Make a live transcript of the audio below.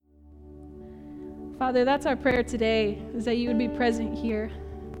Father, that's our prayer today, is that you would be present here.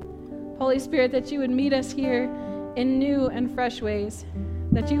 Holy Spirit, that you would meet us here in new and fresh ways,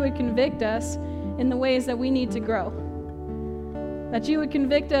 that you would convict us in the ways that we need to grow, that you would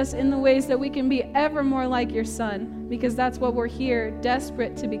convict us in the ways that we can be ever more like your Son, because that's what we're here,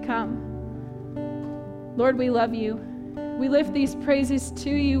 desperate to become. Lord, we love you. We lift these praises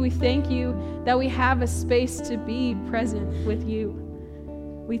to you. We thank you that we have a space to be present with you.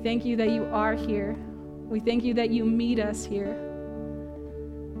 We thank you that you are here. We thank you that you meet us here.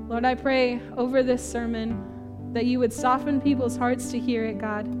 Lord, I pray over this sermon that you would soften people's hearts to hear it,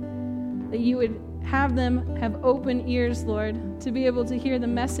 God, that you would have them have open ears, Lord, to be able to hear the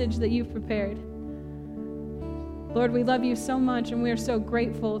message that you've prepared. Lord, we love you so much, and we are so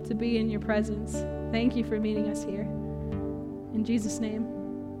grateful to be in your presence. Thank you for meeting us here. In Jesus' name,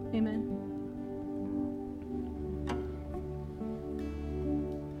 amen.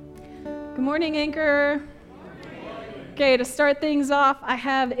 Good morning, Anchor. Okay, to start things off, I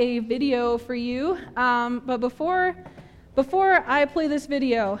have a video for you. But before I play this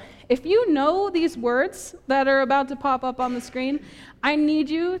video, if you know these words that are about to pop up on the screen, I need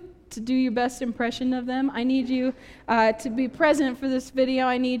you to do your best impression of them. I need you to be present for this video.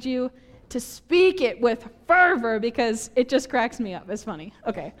 I need you to speak it with fervor because it just cracks me up. It's funny.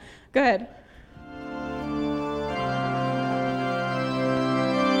 Okay, go ahead.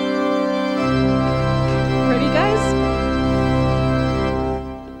 Ready, guys?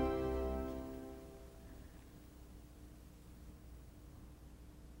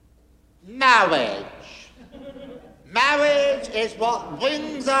 Marriage. Marriage is what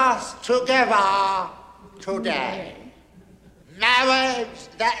brings us together today. Marriage,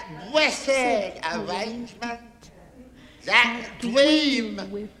 that blessed arrangement, that dream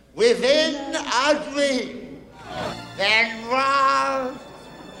within a dream. Then love,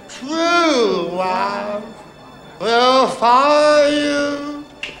 true love, will follow you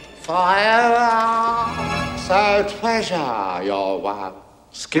forever. So treasure your love.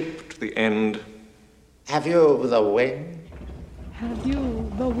 Skip to the end. Have you the wing? Have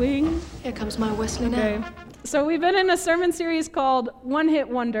you the wing? Here comes my whistling Okay. now. So we've been in a sermon series called One Hit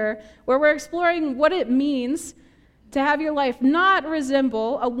Wonder, where we're exploring what it means to have your life not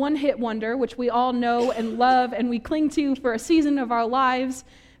resemble a one-hit wonder, which we all know and love and we cling to for a season of our lives,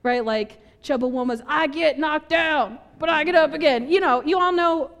 right? Like Chubbawamma's, I get knocked down, but I get up again. You know, you all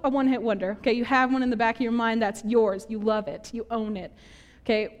know a one-hit wonder, okay? You have one in the back of your mind that's yours. You love it. You own it,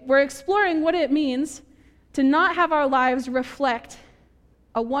 okay? We're exploring what it means to not have our lives reflect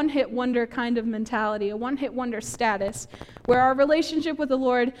a one-hit wonder kind of mentality, a one-hit wonder status, where our relationship with the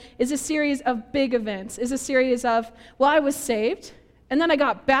Lord is a series of big events, is a series of, well, I was saved, and then I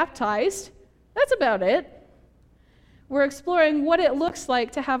got baptized. That's about it. We're exploring what it looks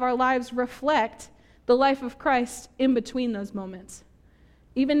like to have our lives reflect the life of Christ in between those moments,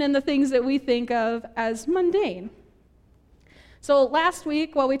 even in the things that we think of as mundane. So last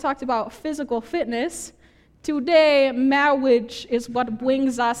week, while we talked about physical fitness, today, marriage is what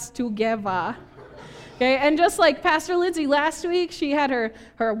brings us together. Okay, and just like Pastor Lindsay last week, she had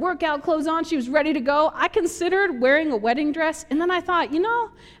her workout clothes on, she was ready to go. I considered wearing a wedding dress, and then I thought,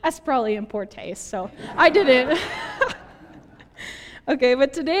 that's probably in poor taste, so I didn't. Okay,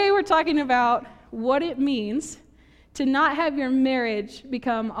 but today we're talking about what it means to not have your marriage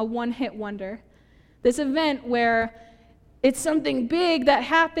become a one-hit wonder. This event where it's something big that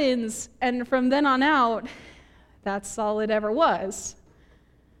happens, and from then on out, that's all it ever was.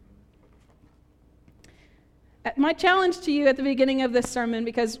 My challenge to you at the beginning of this sermon,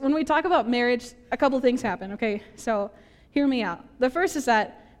 because when we talk about marriage, a couple things happen, okay? So hear me out. The first is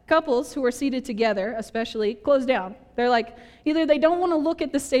that couples who are seated together, especially, close down. They're like, either they don't want to look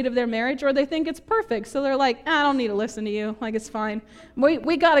at the state of their marriage or they think it's perfect. So they're like, I don't need to listen to you. Like, it's fine.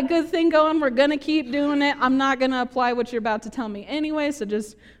 We got a good thing going. We're going to keep doing it. I'm not going to apply what you're about to tell me anyway, so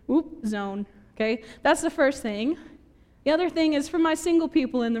just, zone. Okay? That's the first thing. The other thing is for my single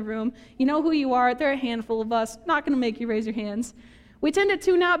people in the room, you know who you are. There are a handful of us. Not going to make you raise your hands. We tend to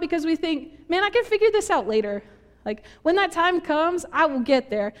tune out because we think, man, I can figure this out later. Like, when that time comes, I will get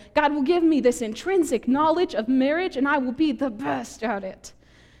there. God will give me this intrinsic knowledge of marriage, and I will be the best at it.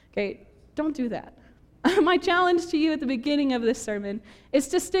 Okay, don't do that. My challenge to you at the beginning of this sermon is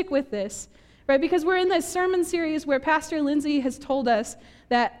to stick with this, right? Because we're in this sermon series where Pastor Lindsay has told us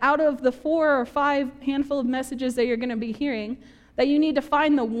that out of the 4 or 5 handful of messages that you're going to be hearing, that you need to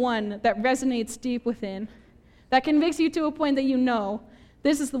find the one that resonates deep within, that convicts you to a point that you know,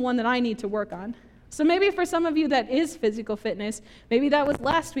 this is the one that I need to work on. So maybe for some of you that is physical fitness, maybe that was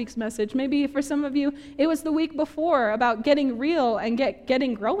last week's message. Maybe for some of you, it was the week before about getting real and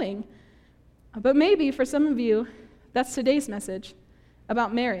getting growing. But maybe for some of you, that's today's message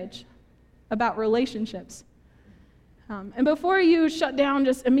about marriage, about relationships. And before you shut down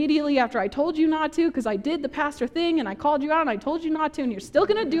just immediately after I told you not to, because I did the pastor thing and I called you out and I told you not to and you're still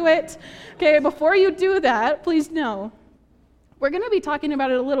going to do it, okay, before you do that, please know, we're going to be talking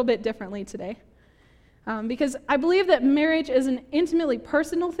about it a little bit differently today. Because I believe that marriage is an intimately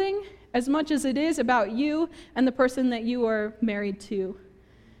personal thing as much as it is about you and the person that you are married to.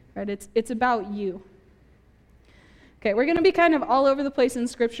 Right? It's about you. Okay, we're going to be kind of all over the place in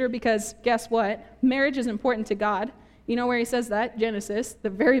Scripture because guess what? Marriage is important to God. You know where he says that? Genesis, the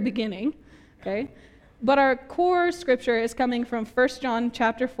very beginning. Okay? But our core Scripture is coming from 1 John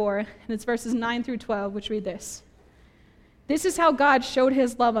chapter 4, and it's verses 9 through 12, which read this. This is how God showed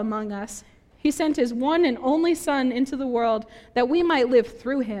his love among us. He sent his one and only Son into the world that we might live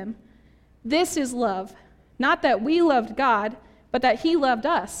through him. This is love, not that we loved God, but that he loved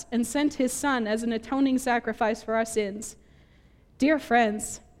us and sent his Son as an atoning sacrifice for our sins. Dear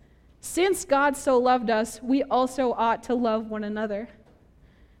friends, since God so loved us, we also ought to love one another.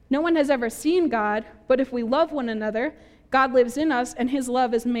 No one has ever seen God, but if we love one another, God lives in us and his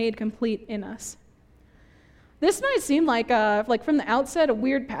love is made complete in us. This might seem like from the outset, a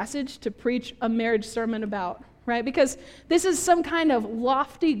weird passage to preach a marriage sermon about, right? Because this is some kind of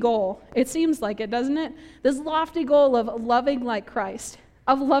lofty goal. It seems like it, doesn't it? This lofty goal of loving like Christ,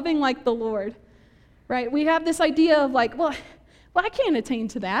 of loving like the Lord, right? We have this idea of well, I can't attain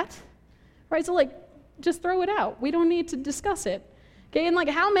to that, right? So just throw it out. We don't need to discuss it, okay? And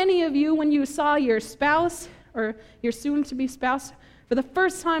how many of you, when you saw your spouse or your soon-to-be spouse for the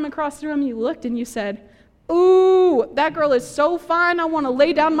first time across the room, you looked and you said, ooh, that girl is so fine, I want to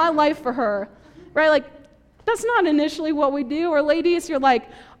lay down my life for her, right? That's not initially what we do. Or ladies, you're like,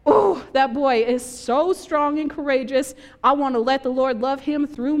 oh, that boy is so strong and courageous, I want to let the Lord love him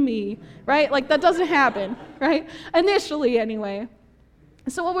through me, right? That doesn't happen, right? Initially, anyway.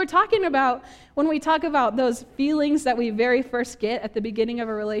 So what we're talking about when we talk about those feelings that we very first get at the beginning of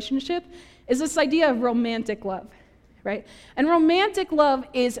a relationship is this idea of romantic love. Right? And romantic love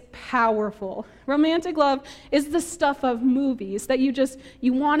is powerful. Romantic love is the stuff of movies that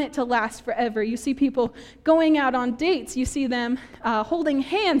you want it to last forever. You see people going out on dates. You see them holding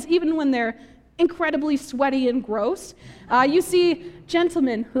hands even when they're incredibly sweaty and gross. You see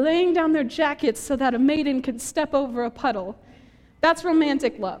gentlemen laying down their jackets so that a maiden can step over a puddle. That's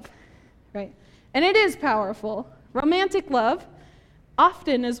romantic love, right? And it is powerful. Romantic love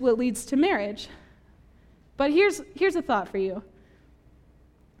often is what leads to marriage. But here's a thought for you.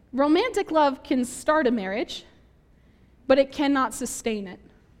 Romantic love can start a marriage, but it cannot sustain it.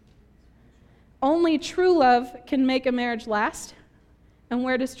 Only true love can make a marriage last. And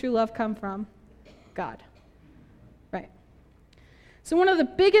where does true love come from? God. Right. So one of the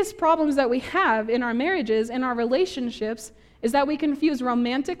biggest problems that we have in our marriages, in our relationships, is that we confuse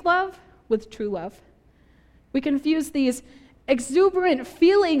romantic love with true love. We confuse these exuberant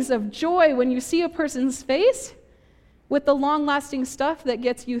feelings of joy when you see a person's face with the long-lasting stuff that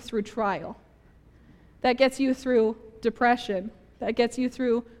gets you through trial, that gets you through depression, that gets you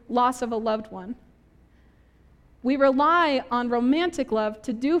through loss of a loved one. We rely on romantic love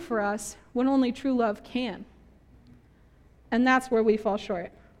to do for us what only true love can. And that's where we fall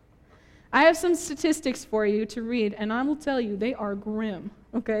short. I have some statistics for you to read, and I will tell you they are grim,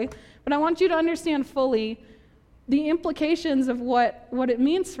 okay? But I want you to understand fully the implications of what it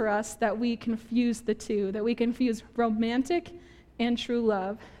means for us that we confuse the two, that we confuse romantic and true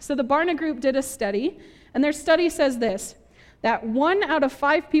love. So the Barna Group did a study, and their study says this, that 1 out of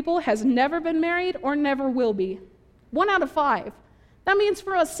 5 people has never been married or never will be. 1 out of 5. That means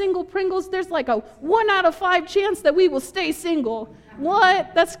for us single Pringles, there's a 1 out of 5 chance that we will stay single.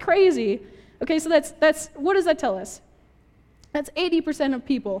 What? That's crazy. Okay, so that's what does that tell us? That's 80% of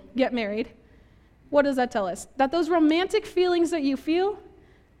people get married. What does that tell us? That those romantic feelings that you feel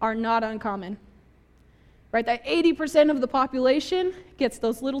are not uncommon, right? That 80% of the population gets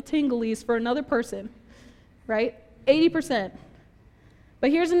those little tinglies for another person, right? 80%.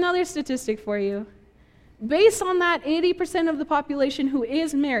 But here's another statistic for you. Based on that 80% of the population who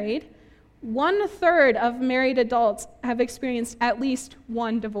is married, 1/3 of married adults have experienced at least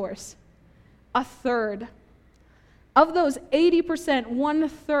one divorce. 1/3. Of those 80%,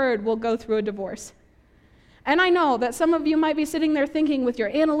 1/3 will go through a divorce. And I know that some of you might be sitting there thinking with your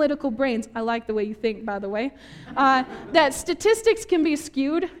analytical brains, I like the way you think, by the way, that statistics can be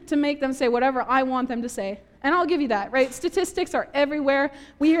skewed to make them say whatever I want them to say. And I'll give you that, right? Statistics are everywhere.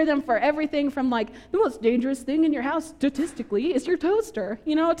 We hear them for everything from the most dangerous thing in your house statistically is your toaster,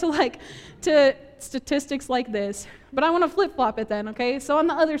 to statistics like this, but I want to flip-flop it then, okay? So on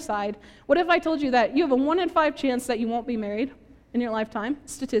the other side, what if I told you that you have a 1 in 5 chance that you won't be married in your lifetime,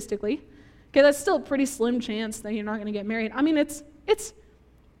 statistically? Okay, that's still a pretty slim chance that you're not going to get married. I mean, it's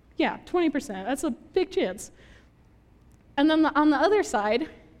 20%. That's a big chance. And then on the other side,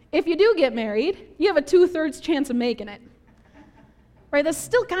 if you do get married, you have a 2/3 chance of making it. Right? That's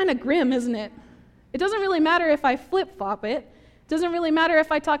still kind of grim, isn't it? It doesn't really matter if I flip-flop it. It doesn't really matter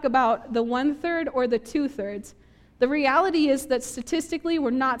if I talk about the 1/3 or the 2/3. The reality is that statistically,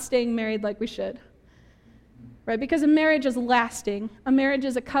 we're not staying married like we should. Right? Because a marriage is lasting. A marriage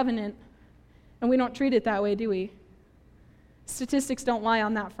is a covenant. And we don't treat it that way, do we? Statistics don't lie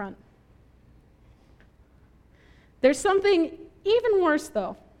on that front. There's something even worse,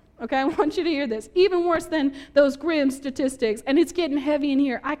 though. Okay, I want you to hear this. Even worse than those grim statistics. And it's getting heavy in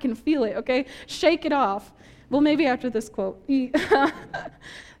here. I can feel it, okay? Shake it off. Well, maybe after this quote.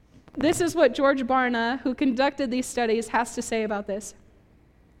 This is what George Barna, who conducted these studies, has to say about this.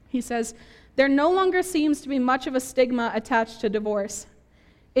 He says, "There no longer seems to be much of a stigma attached to divorce.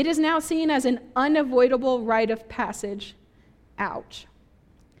 It is now seen as an unavoidable rite of passage." Ouch.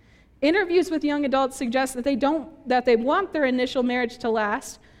 Interviews with young adults suggest that they want their initial marriage to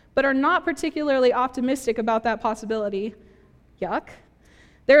last, but are not particularly optimistic about that possibility. Yuck.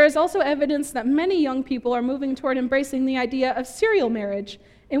 There is also evidence that many young people are moving toward embracing the idea of serial marriage,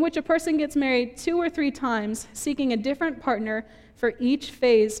 in which a person gets married 2 or 3 times, seeking a different partner for each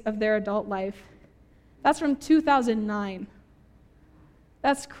phase of their adult life. That's from 2009.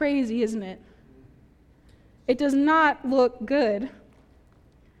 That's crazy, isn't it? It does not look good.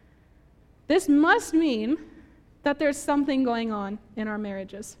 This must mean that there's something going on in our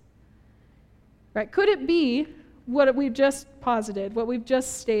marriages. Right? Could it be what we've just posited, what we've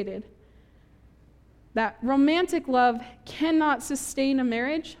just stated? That romantic love cannot sustain a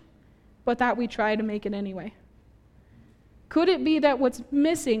marriage, but that we try to make it anyway? Could it be that what's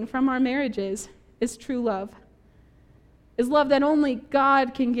missing from our marriages is true love? Is love that only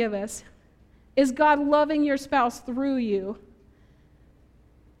God can give us? Is God loving your spouse through you?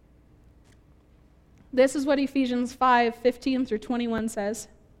 This is what Ephesians 5:15-21 says.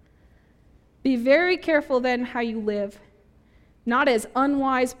 "Be very careful then how you live, not as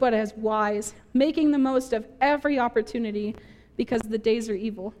unwise but as wise, making the most of every opportunity because the days are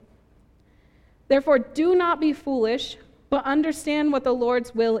evil. Therefore do not be foolish, but understand what the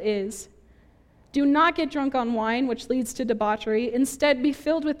Lord's will is. Do not get drunk on wine, which leads to debauchery. Instead, be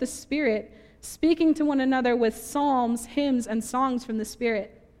filled with the Spirit, speaking to one another with psalms, hymns, and songs from the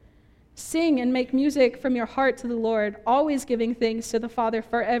Spirit. Sing and make music from your heart to the Lord, always giving thanks to the Father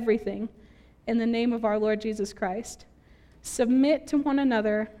for everything, in the name of our Lord Jesus Christ. Submit to one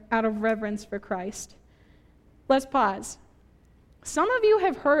another out of reverence for Christ." Let's pause. Some of you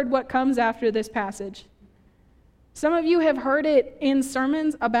have heard what comes after this passage. Some of you have heard it in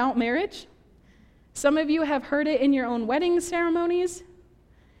sermons about marriage. Some of you have heard it in your own wedding ceremonies.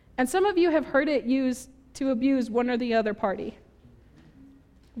 And some of you have heard it used to abuse one or the other party.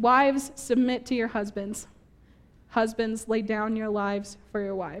 Wives, submit to your husbands. Husbands, lay down your lives for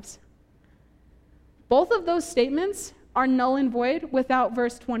your wives. Both of those statements are null and void without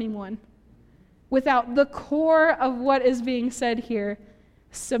verse 21. Without the core of what is being said here.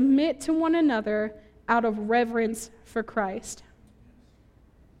 Submit to one another out of reverence for Christ.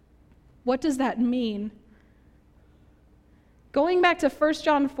 What does that mean? Going back to 1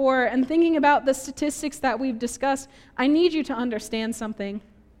 John 4 and thinking about the statistics that we've discussed, I need you to understand something.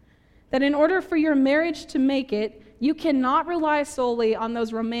 That in order for your marriage to make it, you cannot rely solely on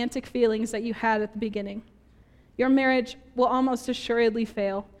those romantic feelings that you had at the beginning. Your marriage will almost assuredly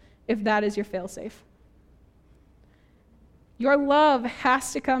fail if that is your failsafe. Your love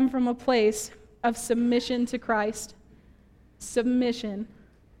has to come from a place of submission to Christ. Submission.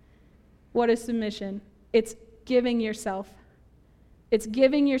 What is submission? It's giving yourself. It's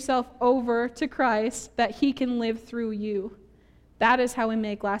giving yourself over to Christ that he can live through you. That is how we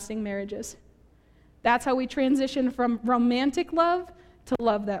make lasting marriages. That's how we transition from romantic love to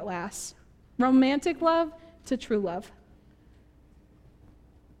love that lasts. Romantic love to true love.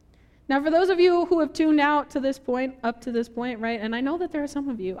 Now, for those of you who have tuned out to this point, up to this point, right, and I know that there are some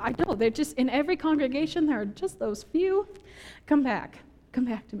of you, I know, they're just, in every congregation, there are just those few. Come back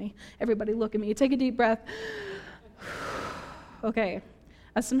to me. Everybody look at me. Take a deep breath. Okay,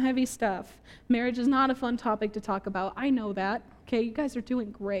 that's some heavy stuff. Marriage is not a fun topic to talk about. I know that. Okay, you guys are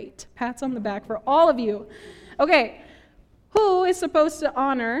doing great. Pats on the back for all of you. Okay, who is supposed to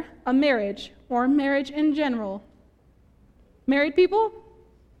honor a marriage or marriage in general? Married people?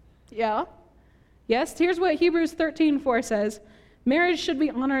 Yeah. Yes, here's what Hebrews 13:4 says. Marriage should be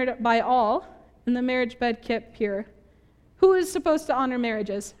honored by all, and the marriage bed kept pure. Who is supposed to honor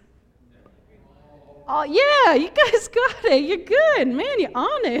marriages? Oh, yeah, you guys got it. You're good. Man, you're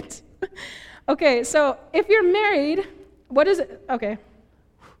on it. Okay, so if you're married, what is it? Okay.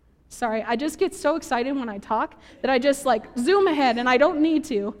 Sorry, I just get so excited when I talk that I just zoom ahead and I don't need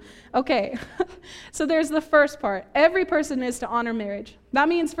to. Okay, so there's the first part. Every person is to honor marriage. That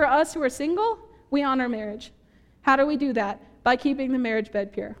means for us who are single, we honor marriage. How do we do that? By keeping the marriage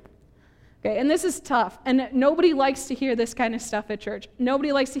bed pure. Okay, and this is tough, and nobody likes to hear this kind of stuff at church.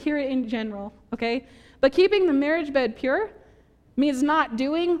 Nobody likes to hear it in general, okay? But keeping the marriage bed pure means not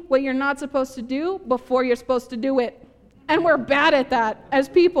doing what you're not supposed to do before you're supposed to do it. And we're bad at that as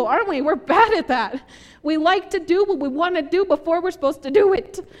people, aren't we? We're bad at that. We like to do what we want to do before we're supposed to do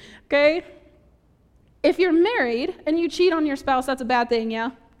it, okay? If you're married and you cheat on your spouse, that's a bad thing,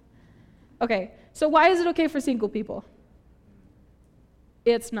 yeah? Okay, so why is it okay for single people?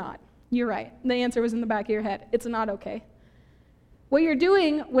 It's not. You're right. The answer was in the back of your head. It's not okay. What you're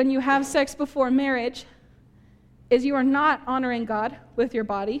doing when you have sex before marriage is you are not honoring God with your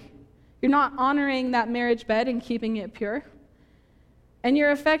body. You're not honoring that marriage bed and keeping it pure. And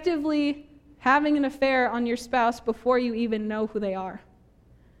you're effectively having an affair on your spouse before you even know who they are.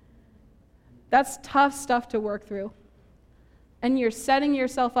 That's tough stuff to work through. And you're setting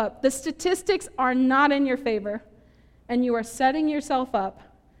yourself up. The statistics are not in your favor. And you are setting yourself up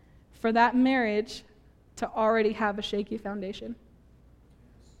for that marriage to already have a shaky foundation.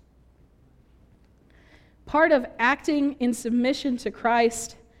 Part of acting in submission to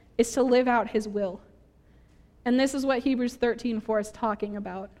Christ is to live out his will. And this is what Hebrews 13:4 is talking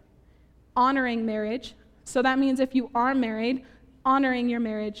about. Honoring marriage. So that means if you are married, honoring your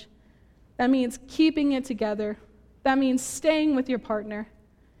marriage. That means keeping it together. That means staying with your partner,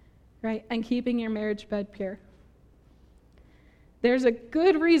 right? And keeping your marriage bed pure. There's a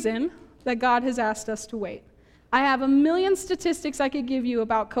good reason that God has asked us to wait. I have a million statistics I could give you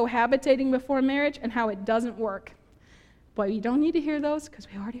about cohabitating before marriage and how it doesn't work. But you don't need to hear those because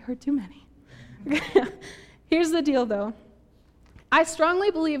we already heard too many. Here's the deal, though. I strongly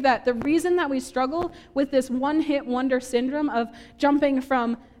believe that the reason that we struggle with this one-hit wonder syndrome of jumping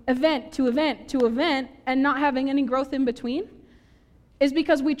from event to event to event and not having any growth in between is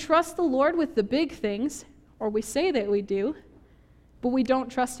because we trust the Lord with the big things, or we say that we do, but we don't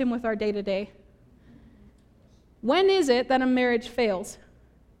trust him with our day-to-day. When is it that a marriage fails?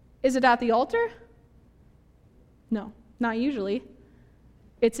 Is it at the altar? No, not usually.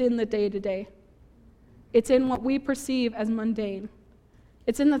 It's in the day-to-day. It's in what we perceive as mundane.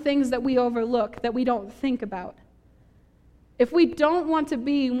 It's in the things that we overlook, that we don't think about. If we don't want to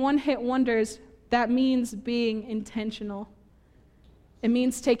be one-hit wonders, that means being intentional. It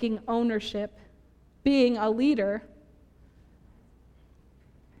means taking ownership, being a leader.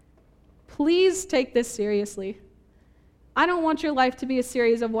 Please take this seriously. I don't want your life to be a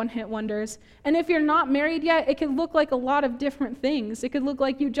series of one-hit wonders. And if you're not married yet, it could look like a lot of different things. It could look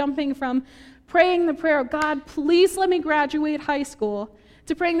like you jumping from praying the prayer, God, please let me graduate high school,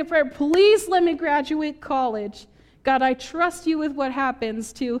 to praying the prayer, please let me graduate college. God, I trust you with what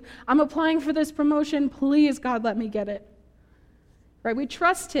happens, to I'm applying for this promotion, please, God, let me get it. Right? We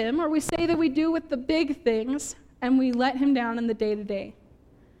trust him, or we say that we do with the big things, and we let him down in the day-to-day.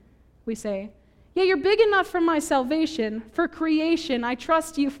 We say, yeah, you're big enough for my salvation, for creation, I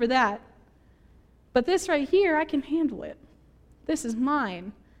trust you for that. But this right here, I can handle it. This is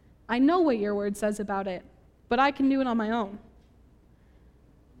mine. I know what your word says about it, but I can do it on my own.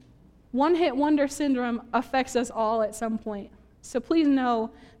 One-hit wonder syndrome affects us all at some point. So please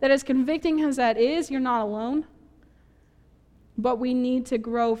know that as convicting as that is, you're not alone. But we need to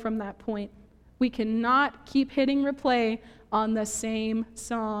grow from that point. We cannot keep hitting replay on the same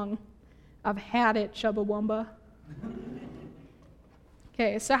song. I've had it, Chubbawamba.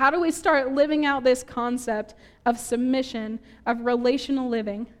 Okay, so how do we start living out this concept of submission, of relational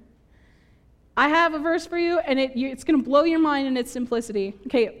living? I have a verse for you, and it's going to blow your mind in its simplicity.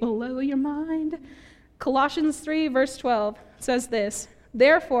 Okay, blow your mind. Colossians 3, verse 12 says this,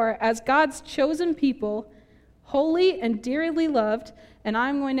 therefore, as God's chosen people, holy and dearly loved, and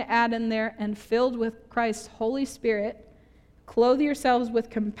I'm going to add in there, and filled with Christ's Holy Spirit, clothe yourselves with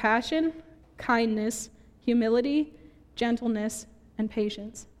compassion, kindness, humility, gentleness, and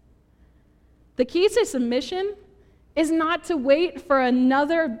patience. The key to submission is not to wait for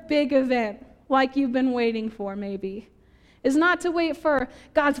another big event like you've been waiting for maybe. Is not to wait for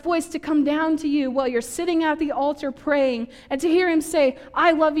God's voice to come down to you while you're sitting at the altar praying and to hear him say,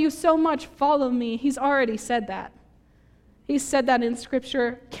 I love you so much, follow me. He's already said that. He's said that in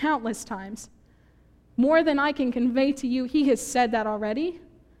Scripture countless times. More than I can convey to you, he has said that already.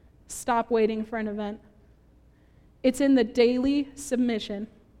 stop waiting for an event. It's in the daily submission.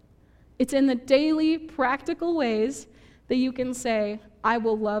 It's in the daily practical ways that you can say, I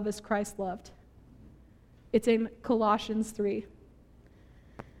will love as Christ loved. It's in Colossians 3.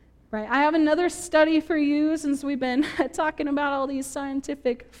 Right? I have another study for you since we've been talking about all these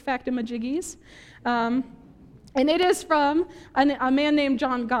scientific factamajiggies. And it is from a man named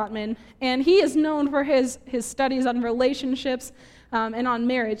John Gottman. And he is known for his studies on relationships and on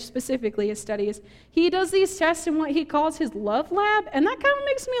marriage, specifically his studies. He does these tests in what he calls his love lab. And that kind of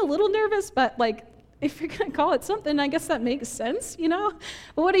makes me a little nervous, but like, if you're going to call it something, I guess that makes sense, you know?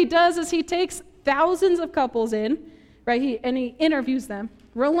 But what he does is he takes thousands of couples in, right? And he interviews them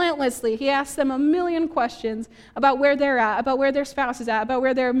relentlessly. He asks them a million questions about where they're at, about where their spouse is at, about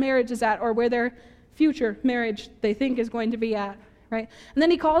where their marriage is at, or where their future marriage they think is going to be at, right? And then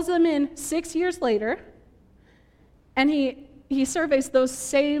he calls them in 6 years later, and he surveys those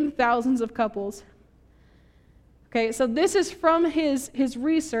same thousands of couples. Okay, so this is from his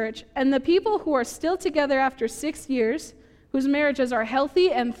research, and the people who are still together after 6 years, whose marriages are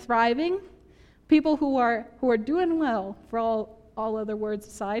healthy and thriving, people who are doing well, for all other words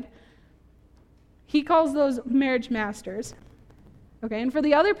aside, he calls those marriage masters. Okay, and for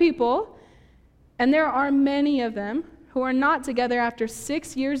the other people, and there are many of them who are not together after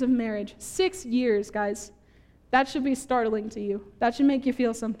 6 years of marriage. 6 years, guys. That should be startling to you. That should make you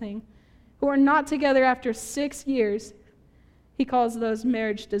feel something. Who are not together after 6 years, he calls those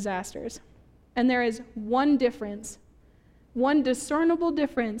marriage disasters. And there is one difference, one discernible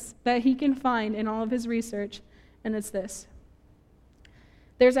difference that he can find in all of his research, and it's this.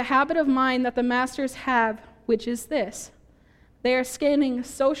 There's a habit of mind that the masters have, which is this. They are scanning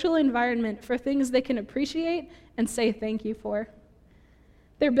social environment for things they can appreciate and say thank you for.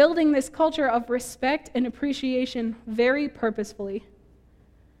 They're building this culture of respect and appreciation very purposefully.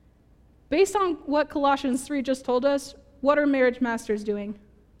 Based on what Colossians 3 just told us, what are marriage masters doing?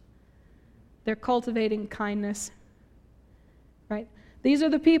 They're cultivating kindness, right? These are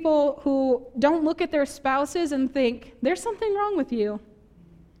the people who don't look at their spouses and think, there's something wrong with you.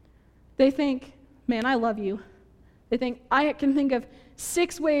 They think, man, I love you. They think, I can think of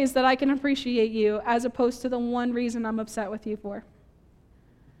 6 ways that I can appreciate you as opposed to the one reason I'm upset with you for.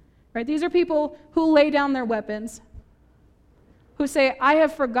 Right? These are people who lay down their weapons, who say, I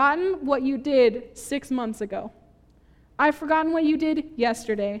have forgotten what you did 6 months ago. I've forgotten what you did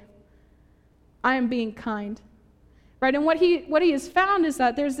yesterday. I am being kind. Right? And what he has found is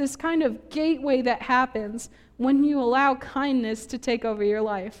that there's this kind of gateway that happens when you allow kindness to take over your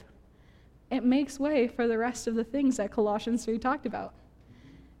life. It makes way for the rest of the things that Colossians 3 talked about.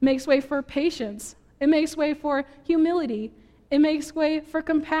 It makes way for patience. It makes way for humility. It makes way for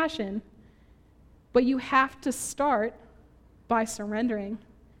compassion. But you have to start by surrendering,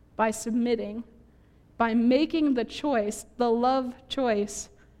 by submitting, by making the choice, the love choice,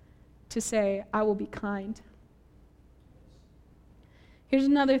 to say, I will be kind. Here's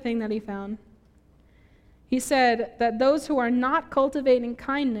another thing that he found. He said that those who are not cultivating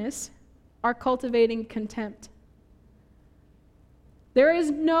kindness are cultivating contempt. There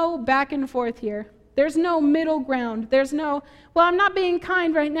is no back and forth here. There's no middle ground. There's no, well, I'm not being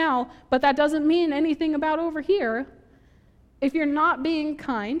kind right now, but that doesn't mean anything about over here. If you're not being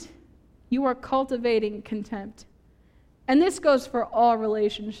kind, you are cultivating contempt. And this goes for all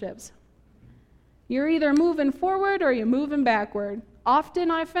relationships. You're either moving forward or you're moving backward.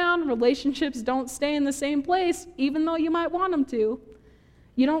 Often I found relationships don't stay in the same place, even though you might want them to.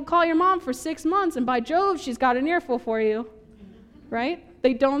 You don't call your mom for 6 months, and by Jove, she's got an earful for you, right?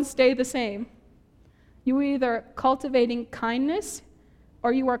 They don't stay the same. You are either cultivating kindness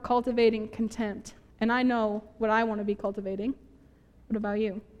or you are cultivating contempt. And I know what I want to be cultivating. What about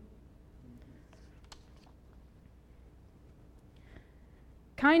you?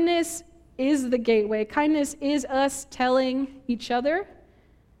 Kindness is the gateway. Kindness is us telling each other,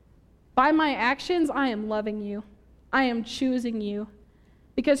 by my actions, I am loving you. I am choosing you.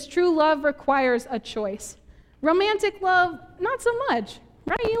 Because true love requires a choice. Romantic love, not so much,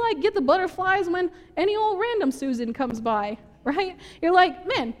 right? You like get the butterflies when any old random Susan comes by, right? You're like,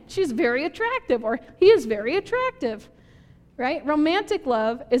 man, she's very attractive, or he is very attractive, right? Romantic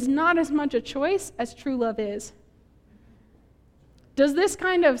love is not as much a choice as true love is. Does this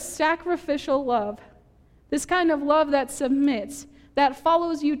kind of sacrificial love, this kind of love that submits, that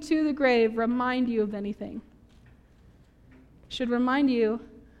follows you to the grave, remind you of anything? Should remind you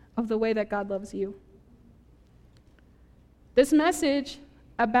of the way that God loves you. This message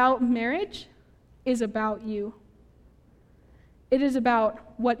about marriage is about you. It is about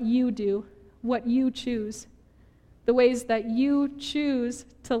what you do, what you choose. the ways that you choose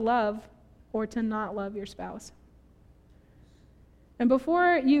to love or to not love your spouse. And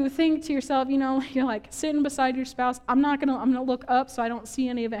before you think to yourself, you're like sitting beside your spouse, I'm gonna look up so I don't see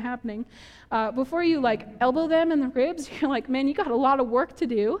any of it happening. Before you elbow them in the ribs, you're like, man, you got a lot of work to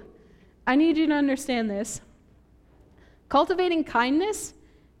do. I need you to understand this. Cultivating kindness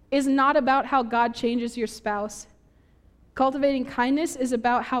is not about how God changes your spouse. Cultivating kindness is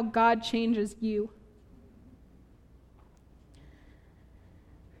about how God changes you.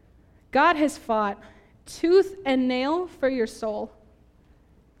 God has fought tooth and nail for your soul.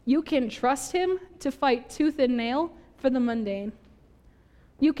 You can trust him to fight tooth and nail for the mundane.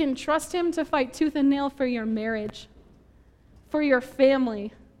 You can trust him to fight tooth and nail for your marriage, for your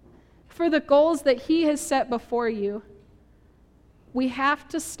family, for the goals that he has set before you. We have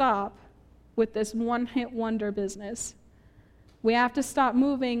to stop with this one-hit wonder business. We have to stop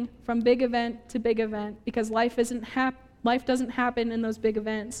moving from big event to big event because life doesn't happen in those big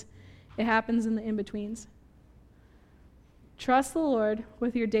events. It happens in the in-betweens. Trust the Lord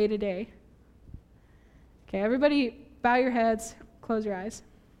with your day-to-day. Okay, everybody bow your heads, close your eyes.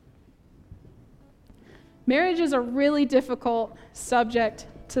 Marriage is a really difficult subject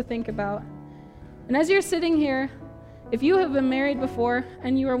to think about. And as you're sitting here, if you have been married before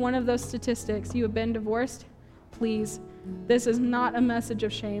and you are one of those statistics, you have been divorced, please, this is not a message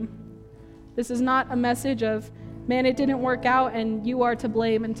of shame. This is not a message of, man, it didn't work out and you are to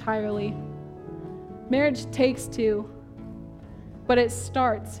blame entirely. Marriage takes two, but it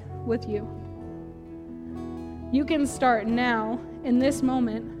starts with you. You can start now, in this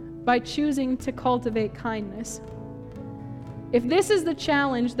moment, by choosing to cultivate kindness. If this is the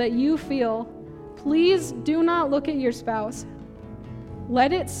challenge that you feel, please do not look at your spouse.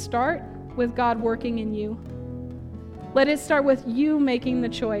 Let it start with God working in you. Let it start with you making the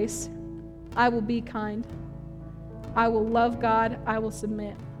choice. I will be kind. I will love God. I will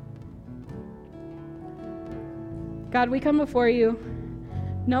submit. God, we come before you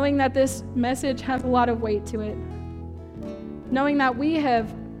knowing that this message has a lot of weight to it. Knowing that we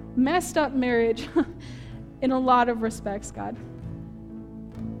have messed up marriage in a lot of respects, God.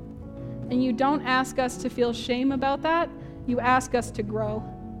 And you don't ask us to feel shame about that. You ask us to grow.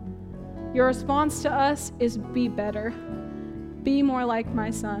 Your response to us is be better. Be more like my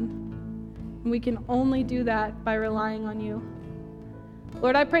son. And we can only do that by relying on you.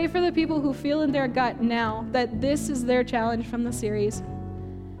 Lord, I pray for the people who feel in their gut now that this is their challenge from the series.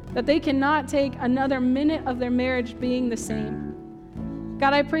 That they cannot take another minute of their marriage being the same.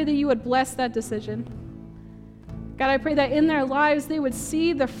 God, I pray that you would bless that decision. God, I pray that in their lives they would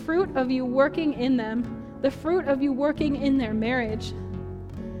see the fruit of you working in them, the fruit of you working in their marriage.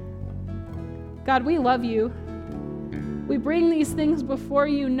 God, we love you. We bring these things before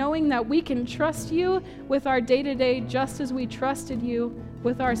you knowing that we can trust you with our day-to-day just as we trusted you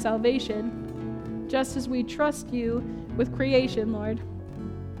with our salvation, just as we trust you with creation, Lord.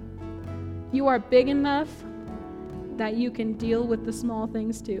 You are big enough that you can deal with the small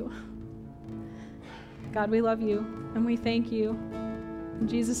things too. God, we love you and we thank you. In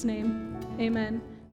Jesus' name, amen.